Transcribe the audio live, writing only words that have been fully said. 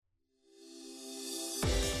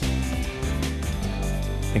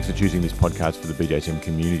Thanks for choosing this podcast for the BJSM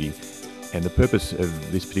community. And the purpose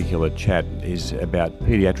of this particular chat is about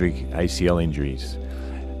paediatric ACL injuries.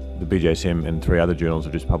 The BJSM and 3 other journals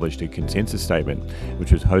have just published a consensus statement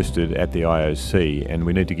which was hosted at the IOC, and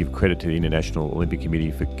we need to give credit to the International Olympic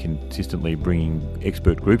Committee for consistently bringing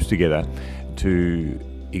expert groups together to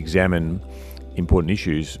examine important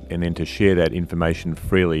issues and then to share that information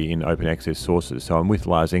freely in open access sources. So I'm with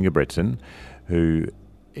Lars Engebretsen, who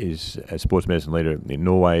is a sports medicine leader in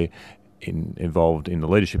Norway, involved in the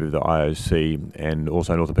leadership of the IOC, and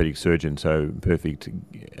also an orthopaedic surgeon, so perfect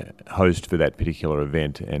host for that particular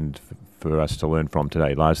event and for us to learn from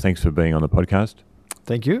today. Lars, thanks for being on the podcast.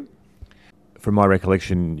 Thank you. From my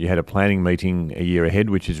recollection, you had a planning meeting a year ahead,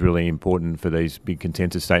 which is really important for these big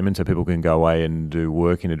consensus statements so people can go away and do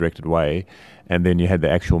work in a directed way. And then you had the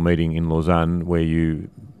actual meeting in Lausanne where you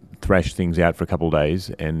thrashed things out for a couple of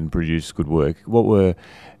days and produced good work. What were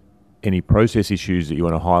any process issues that you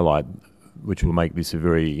want to highlight which will make this a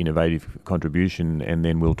very innovative contribution, and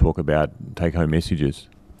then we'll talk about take-home messages?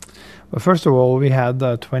 Well, first of all, we had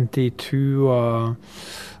 22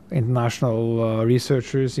 international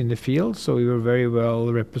researchers in the field, so we were very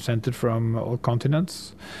well represented from all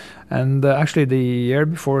continents. And actually the year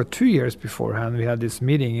before, 2 years beforehand, we had this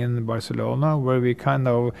meeting in Barcelona where we kind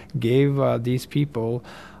of gave these people,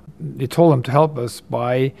 we told them to help us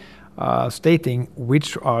by stating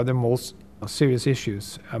which are the most serious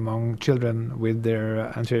issues among children with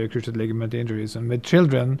their anterior cruciate ligament injuries. And with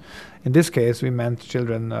children, in this case, we meant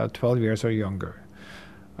children 12 years or younger.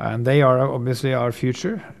 And they are obviously our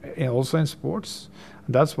future, also in sports.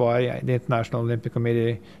 And that's why the International Olympic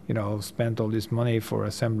Committee, spent all this money for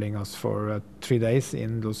assembling us for 3 days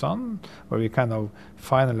in Lausanne, where we kind of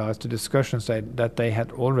finalized the discussions that they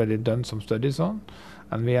had already done some studies on.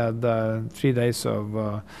 And we had 3 days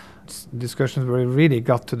of discussions where we really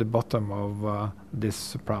got to the bottom of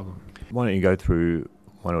this problem. Why don't you go through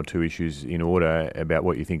 1 or 2 issues in order about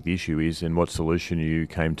what you think the issue is and what solution you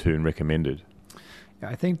came to and recommended? Yeah,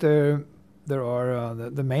 I think there are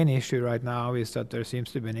the main issue right now is that there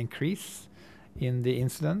seems to be an increase in the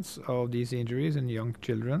incidence of these injuries in young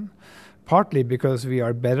children, partly because we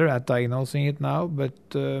are better at diagnosing it now, but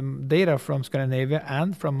data from Scandinavia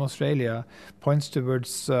and from Australia points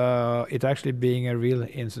towards it actually being a real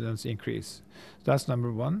incidence increase. That's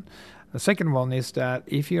number one. The second one is that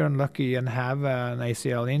if you're unlucky and have an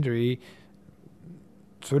ACL injury,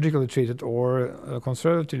 surgically treated or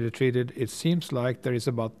conservatively treated, it seems like there is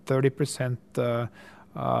about 30%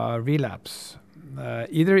 relapse,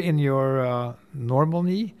 either in your normal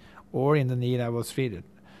knee or in the knee that was treated.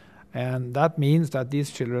 And that means that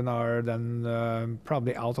these children are then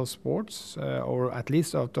probably out of sports or at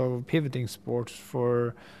least out of pivoting sports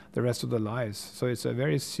for the rest of their lives. So it's a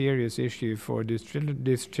very serious issue for these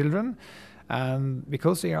children. And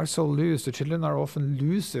because they are so loose, the children are often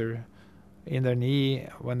looser in their knee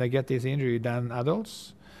when they get this injury than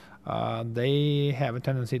adults. They have a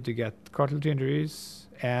tendency to get cartilage injuries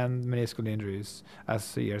and meniscal injuries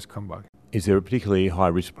as the years come by. Is there a particularly high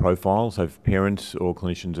risk profile? So if parents or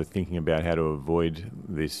clinicians are thinking about how to avoid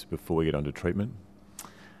this before we get onto treatment?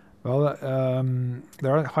 Well,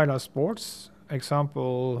 there are highlight sports.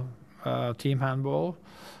 Example, team handball,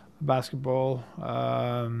 basketball,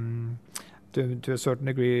 to a certain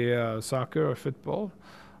degree soccer or football.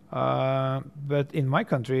 But in my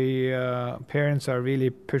country, parents are really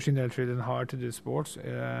pushing their children hard to do sports,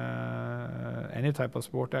 any type of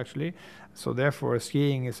sport actually. So therefore,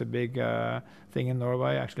 skiing is a big thing in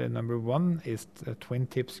Norway. Actually, number one is twin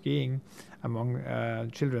tip skiing among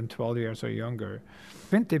children 12 years or younger.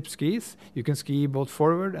 Twin tip skis, you can ski both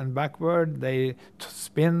forward and backward. They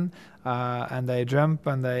spin and they jump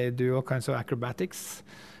and they do all kinds of acrobatics.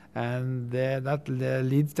 And that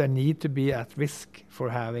leads their knee to be at risk for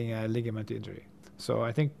having a ligament injury. So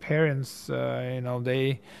I think parents,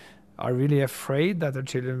 they are really afraid that their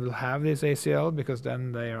children will have this ACL because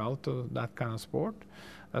then they are out of that kind of sport.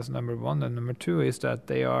 That's number one. And number two is that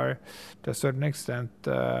they are, to a certain extent,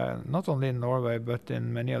 not only in Norway, but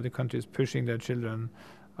in many other countries, pushing their children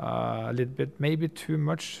a little bit, maybe too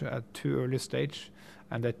much at too early stage.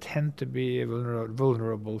 And they tend to be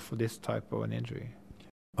vulnerable for this type of an injury.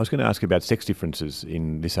 I was going to ask about sex differences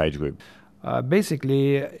in this age group.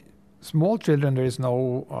 Basically, small children, there is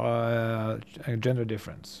no gender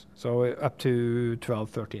difference. So up to 12,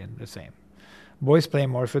 13, the same. Boys play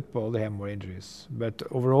more football, they have more injuries. But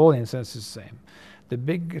overall incidence is the same. The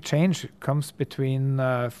big change comes between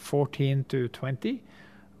 14 to 20,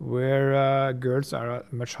 where girls are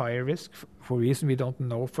at much higher risk for a reason we don't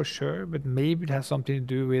know for sure, but maybe it has something to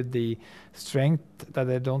do with the strength that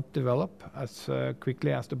they don't develop as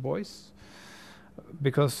quickly as the boys.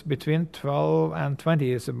 because between 12 and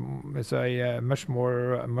 20 is much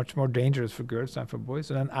more dangerous for girls than for boys,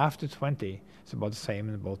 and then after 20, it's about the same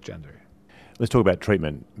in both gender. Let's talk about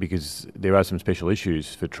treatment, because there are some special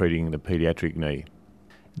issues for treating the pediatric knee.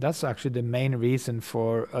 That's actually the main reason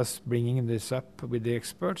for us bringing this up with the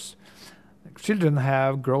experts. Children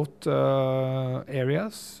have growth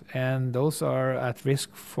areas, and those are at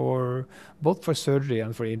risk for both for surgery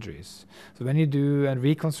and for injuries. So when you do a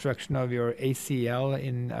reconstruction of your ACL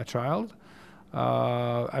in a child,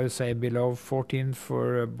 I would say below 14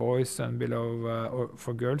 for boys and below or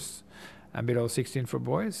for girls, and below 16 for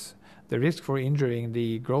boys, the risk for injuring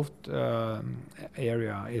the growth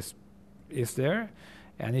area is there.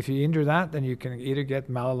 And if you injure that, then you can either get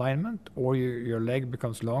malalignment or your leg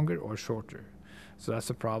becomes longer or shorter. So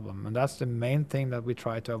that's a problem. And that's the main thing that we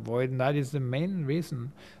try to avoid. And that is the main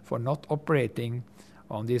reason for not operating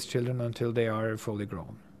on these children until they are fully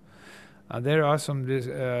grown. There are some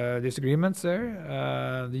disagreements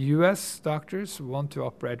there. The US doctors want to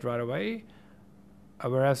operate right away,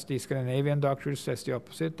 whereas the Scandinavian doctors says the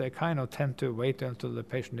opposite. They kind of tend to wait until the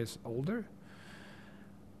patient is older.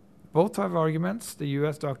 Both have arguments. The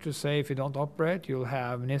US doctors say if you don't operate, you'll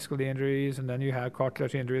have meniscal injuries and then you have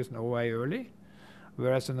cartilage injuries in OA early.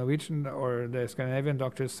 Whereas the Norwegian or the Scandinavian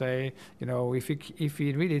doctors say, you know, if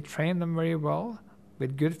you really train them very well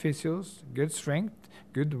with good physios, good strength,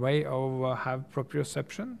 good way of have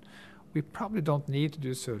proprioception, we probably don't need to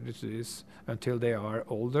do surgery to this until they are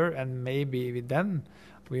older, and maybe then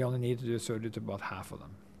we only need to do surgery to about half of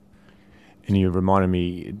them. And you reminded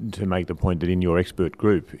me to make the point that in your expert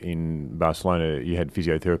group in Barcelona, you had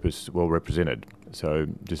physiotherapists well represented. So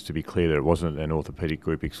just to be clear that it wasn't an orthopaedic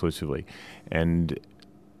group exclusively. And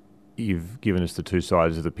you've given us the two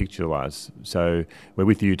sides of the picture, Lars. So we're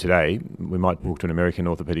with you today. We might talk to an American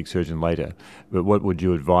orthopaedic surgeon later. But what would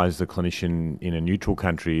you advise the clinician in a neutral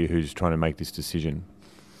country who's trying to make this decision?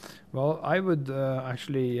 Well, I would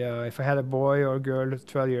actually, if I had a boy or a girl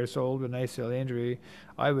 12 years old with an ACL injury,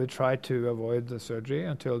 I would try to avoid the surgery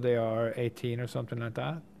until they are 18 or something like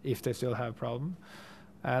that, if they still have a problem.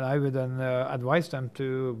 And I would then advise them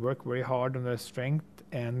to work very hard on their strength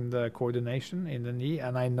and coordination in the knee.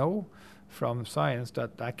 And I know from science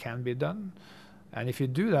that that can be done. And if you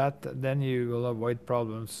do that, then you will avoid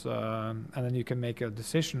problems, and then you can make a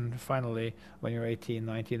decision finally when you're 18,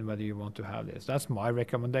 19, whether you want to have this. That's my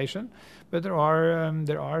recommendation. But there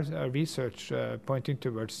are research pointing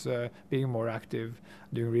towards being more active,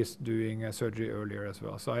 doing surgery earlier as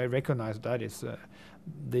well. So I recognize that is I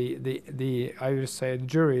would say the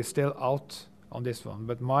jury is still out on this one.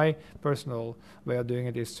 But my personal way of doing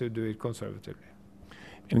it is to do it conservatively.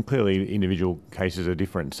 And clearly individual cases are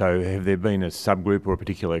different. So have there been a subgroup or a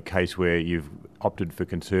particular case where you've opted for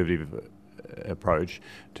conservative approach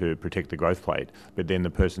to protect the growth plate, but then the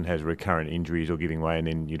person has recurrent injuries or giving way and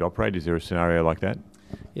then you'd operate? Is there a scenario like that?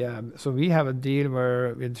 Yeah, so we have a deal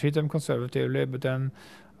where we treat them conservatively, but then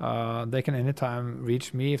they can anytime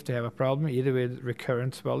reach me if they have a problem, either with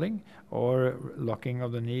recurrent swelling or locking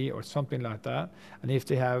of the knee or something like that. And if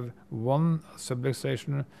they have one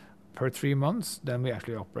subluxation per 3 months, then we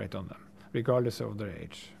actually operate on them, regardless of their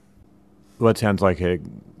age. Well, that sounds like a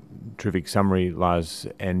terrific summary, Lars,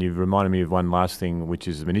 and you've reminded me of one last thing, which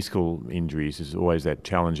is meniscal injuries. There's always that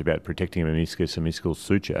challenge about protecting a meniscus, a meniscal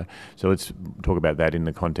suture. So let's talk about that in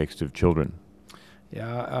the context of children.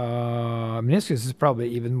 Yeah, meniscus is probably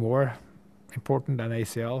even more important than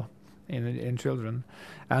ACL in children,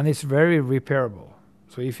 and it's very repairable.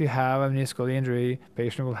 So if you have a meniscal injury,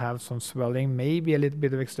 patient will have some swelling, maybe a little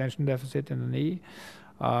bit of extension deficit in the knee.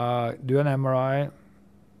 Do an MRI,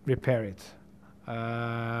 repair it.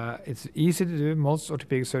 It's easy to do. Most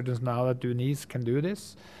orthopedic surgeons now that do knees can do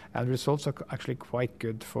this, and the results are actually quite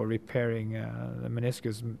good for repairing the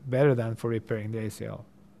meniscus, better than for repairing the ACL.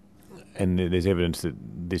 And there's evidence that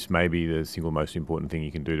this may be the single most important thing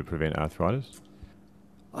you can do to prevent arthritis?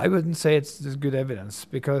 I wouldn't say it's good evidence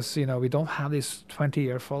because, you know, we don't have these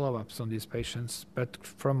 20-year follow-ups on these patients. But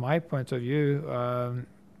from my point of view,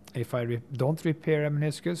 if I don't repair a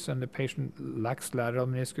meniscus and the patient lacks lateral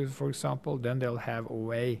meniscus, for example, then they'll have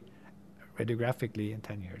OA radiographically in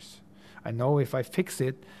 10 years. I know if I fix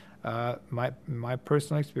it, my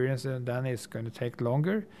personal experience then is going to take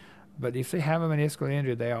longer. But if they have a meniscal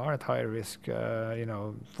injury, they are at higher risk,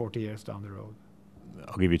 40 years down the road.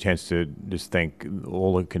 I'll give you a chance to just thank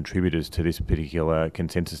all the contributors to this particular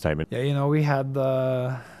consensus statement. Yeah, we had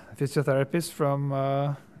physiotherapists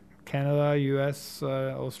from Canada, US,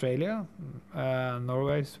 Australia,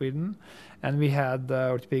 Norway, Sweden, and we had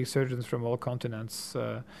orthopedic surgeons from all continents.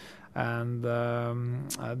 and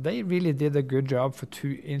they really did a good job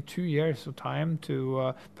in 2 years of time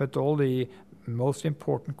to put all the most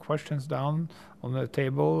important questions down on the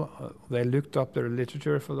table. They looked up the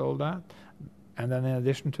literature for all that, and then in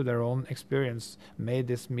addition to their own experience, made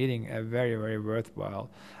this meeting a very, very worthwhile.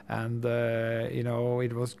 And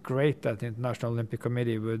it was great that the International Olympic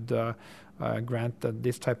Committee would grant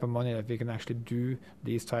this type of money, that we can actually do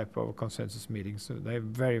these type of consensus meetings. So they're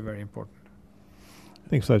very, very important.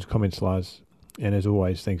 Thanks for those comments, Lars. And as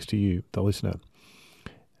always, thanks to you, the listener.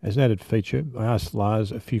 As an added feature, I asked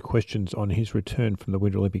Lars a few questions on his return from the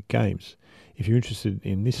Winter Olympic Games. If you're interested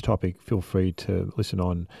in this topic, feel free to listen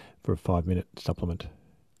on for a 5-minute supplement.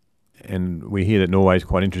 And we hear that Norway is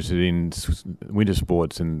quite interested in winter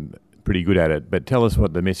sports and pretty good at it. But tell us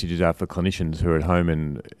what the messages are for clinicians who are at home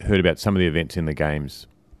and heard about some of the events in the Games.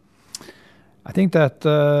 I think that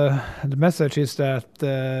the message is that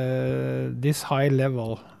this high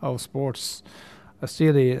level of sports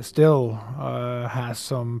still has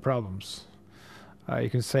some problems.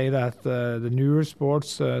 You can say that the newer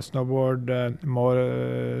sports, snowboard,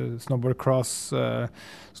 snowboard cross,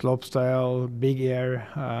 slopestyle, big air,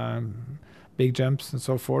 big jumps, and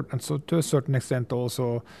so forth, and so to a certain extent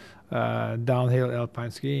also downhill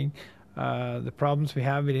alpine skiing. The problems we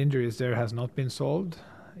have with injuries there has not been solved.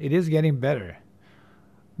 It is getting better.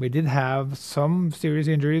 We did have some serious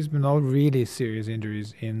injuries, but not really serious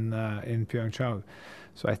injuries in Pyeongchang.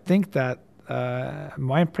 So I think that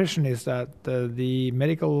my impression is that the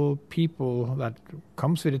medical people that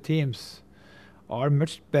comes with the teams are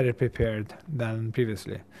much better prepared than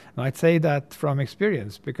previously. And I'd say that from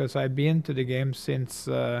experience, because I've been to the games since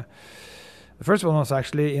the first one was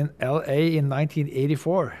actually in LA in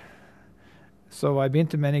 1984. So I've been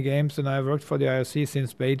to many games, and I've worked for the IOC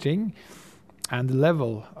since Beijing. And the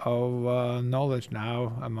level of knowledge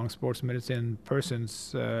now among sports medicine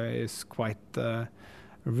persons is quite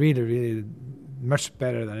really, really much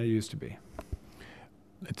better than it used to be.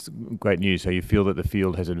 It's great news. So you feel that the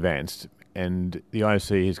field has advanced, and the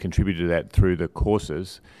IOC has contributed to that through the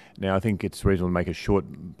courses. Now, I think it's reasonable to make a short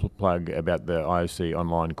plug about the IOC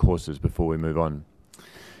online courses before we move on.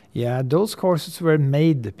 Yeah, those courses were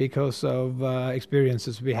made because of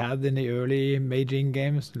experiences we had in the early Beijing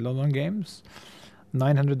Games, the London Games.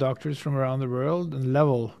 900 doctors from around the world, and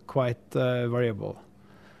level quite variable.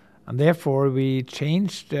 And therefore, we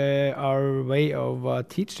changed our way of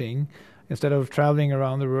teaching. Instead of traveling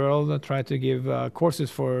around the world and try to give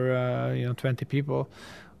courses for 20 people,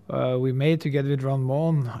 we made together with Ron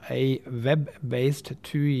Moen a web-based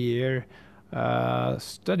 2-year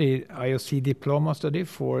study, IOC diploma study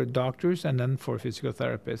for doctors and then for physical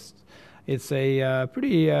therapists. It's a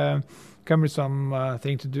pretty cumbersome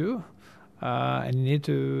thing to do, and you need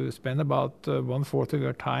to spend about 1/4 of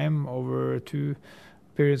your time over 2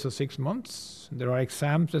 periods of 6 months. There are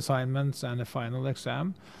exams, assignments, and a final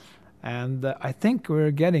exam. And I think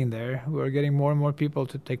we're getting there. We're getting more and more people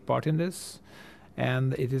to take part in this,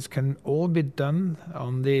 and can all be done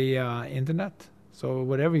on the internet. So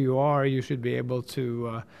wherever you are, you should be able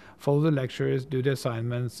to follow the lectures, do the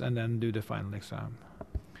assignments, and then do the final exam.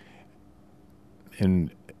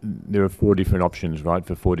 And there are 4 different options, right,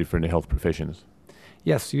 for 4 different health professions?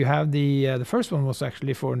 Yes, you have the first one was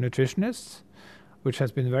actually for nutritionists, which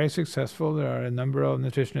has been very successful. There are a number of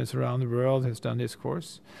nutritionists around the world who's done this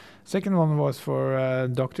course. Second one was for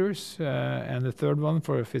doctors, and the third one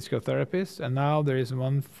for physical therapists. And now there is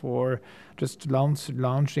one for just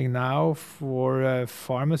launching now for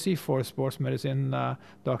pharmacy for sports medicine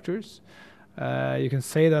doctors. You can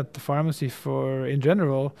say that the pharmacy in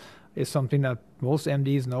general is something that most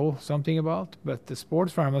MDs know something about, but the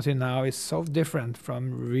sports pharmacy now is so different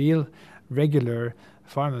from real regular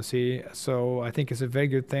pharmacy. So I think it's a very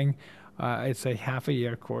good thing. It's a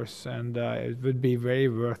half-a-year course, and it would be very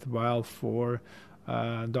worthwhile for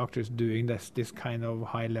doctors doing this kind of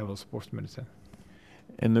high-level sports medicine.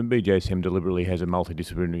 And the BJSM deliberately has a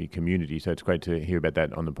multidisciplinary community, so it's great to hear about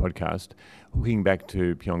that on the podcast. Hooking back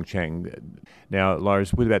to Pyeongchang, now,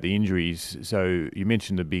 Lars, what about the injuries? So you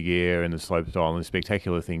mentioned the big air and the slopestyle and the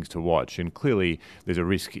spectacular things to watch, and clearly there's a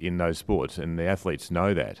risk in those sports, and the athletes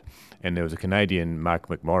know that. And there was a Canadian, Mark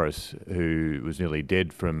McMorris, who was nearly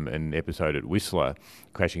dead from an episode at Whistler,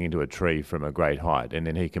 crashing into a tree from a great height, and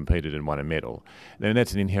then he competed and won a medal. And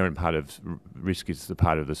that's an inherent part of risk, is the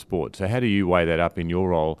part of the sport. So how do you weigh that up in your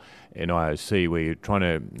role in IOC, where you're trying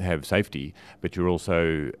to have safety, but you're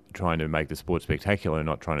also trying to make the sport spectacular and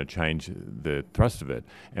not trying to change the thrust of it?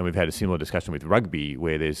 And we've had a similar discussion with rugby,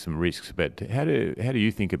 where there's some risks, but how do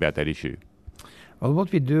you think about that issue? Well,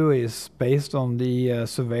 what we do is based on the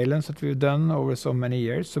surveillance that we've done over so many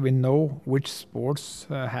years, so we know which sports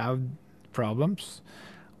have problems.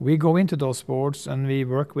 We go into those sports and we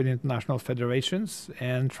work with international federations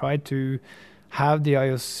and try to have the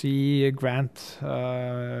IOC grant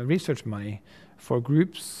research money for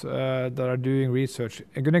groups that are doing research.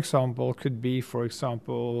 A good example could be, for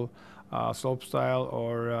example, slopestyle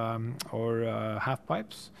or half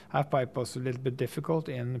pipes. Half pipe was a little bit difficult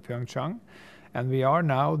in Pyeongchang. And we are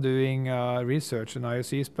now doing research, and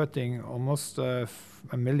IOC is putting almost $1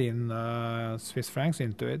 million Swiss francs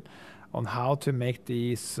into it on how to make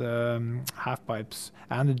these half pipes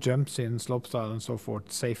and the jumps in slopestyle and so forth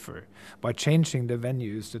safer by changing the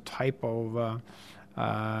venues, the type of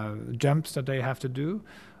jumps that they have to do.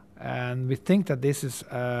 And we think that this is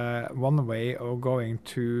one way of going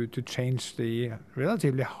to change the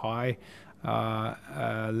relatively high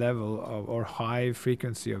level of, or high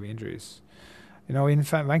frequency of injuries. You know, in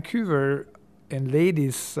Vancouver, in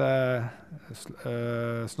ladies snowboard,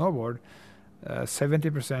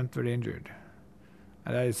 70% were injured.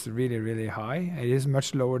 And that is really, really high. It is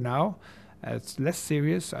much lower now. It's less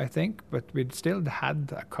serious, I think, but we still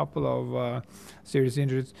had a couple of serious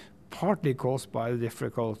injuries, partly caused by the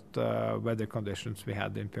difficult weather conditions we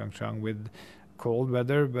had in Pyeongchang with cold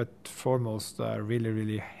weather, but foremost really,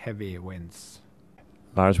 really heavy winds.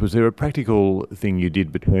 Lars, was there a practical thing you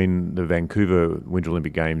did between the Vancouver Winter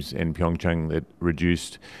Olympic Games and Pyeongchang that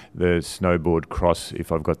reduced the snowboard cross,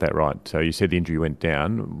 if I've got that right? So you said the injury went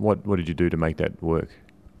down. What did you do to make that work?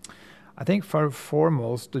 I think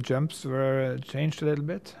foremost the jumps were changed a little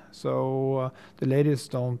bit. So the ladies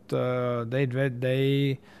don't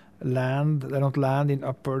they don't land in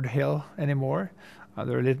upward hill anymore.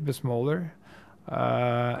 They're a little bit smaller.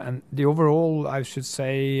 And the overall, I should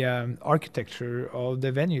say, architecture of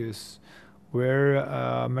the venues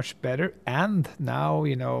were much better. And now,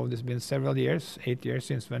 you know, there's been several years, 8 years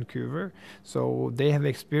since Vancouver. So they have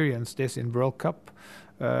experienced this in World Cup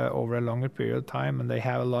over a longer period of time. And they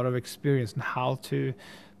have a lot of experience in how to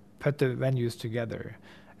put the venues together.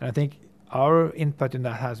 And I think our input in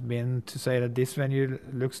that has been to say that this venue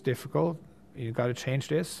looks difficult. You got to change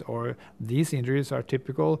this, or these injuries are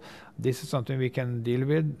typical. This is something we can deal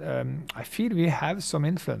with. I feel we have some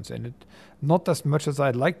influence in it, not as much as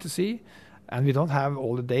I'd like to see, and we don't have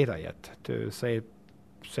all the data yet to say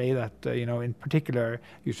that you know, in particular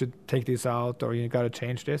you should take this out or you got to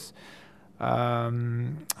change this.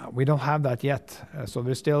 We don't have that yet, so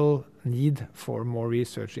there's still need for more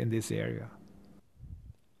research in this area.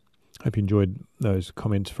 Hope you enjoyed those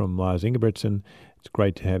comments from Lars Ingebretsen. It's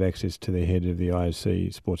great to have access to the head of the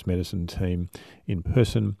IOC sports medicine team in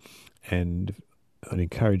person, and I'd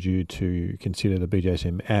encourage you to consider the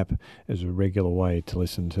BJSM app as a regular way to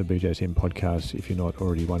listen to BJSM podcasts if you're not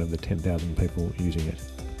already one of the 10,000 people using it.